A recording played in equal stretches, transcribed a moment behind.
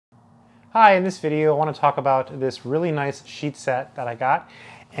Hi, in this video I want to talk about this really nice sheet set that I got,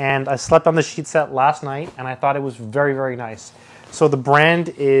 and I slept on the sheet set last night and I thought it was very, very nice. So the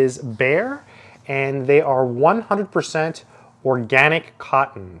brand is Bear and they are 100% organic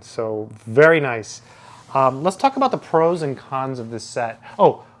cotton, so very nice. Let's talk about the pros and cons of this set.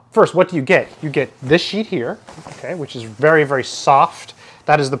 Oh, first, what do you get? You get this sheet here, okay, which is very, very soft.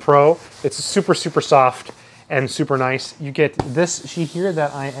 That is the pro. It's super, super soft and super nice. You get this sheet here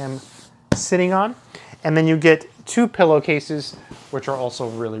that I am sitting on, and then you get two pillowcases which are also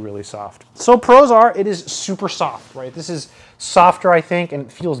really, really soft. So pros are, it is super soft, right? This is softer, I think, and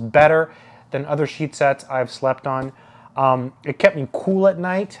it feels better than other sheet sets I've slept on. It kept me cool at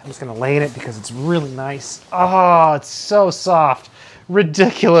night. I'm just gonna lay in it because it's really nice. Oh, it's so soft,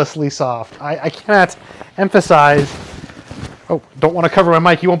 ridiculously soft. I cannot emphasize, oh, don't want to cover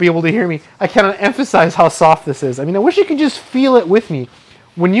my mic, you won't be able to hear me. I cannot emphasize how soft this is. I mean, I wish you could just feel it with me.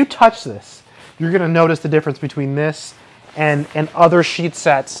 When you touch this, you're gonna notice the difference between this and other sheet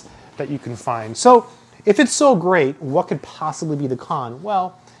sets that you can find. So if it's so great, what could possibly be the con?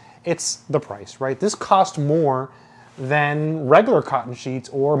 Well, it's the price, right? This costs more than regular cotton sheets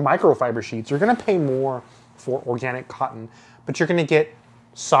or microfiber sheets. You're gonna pay more for organic cotton, but you're gonna get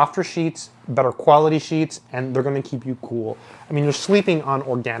softer sheets, better quality sheets, and they're gonna keep you cool. I mean, you're sleeping on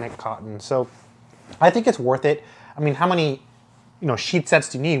organic cotton, so I think it's worth it. I mean, how many sheet sets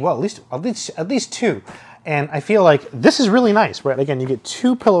do you need? Well, at least two. And I feel like this is really nice, right? Again, you get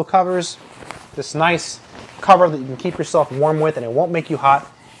two pillow covers, this nice cover that you can keep yourself warm with and it won't make you hot,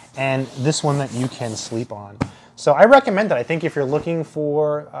 and this one that you can sleep on. So I recommend it. I think if you're looking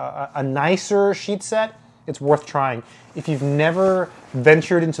for a nicer sheet set, it's worth trying. If you've never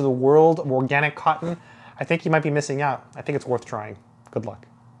ventured into the world of organic cotton, I think you might be missing out. I think it's worth trying. Good luck.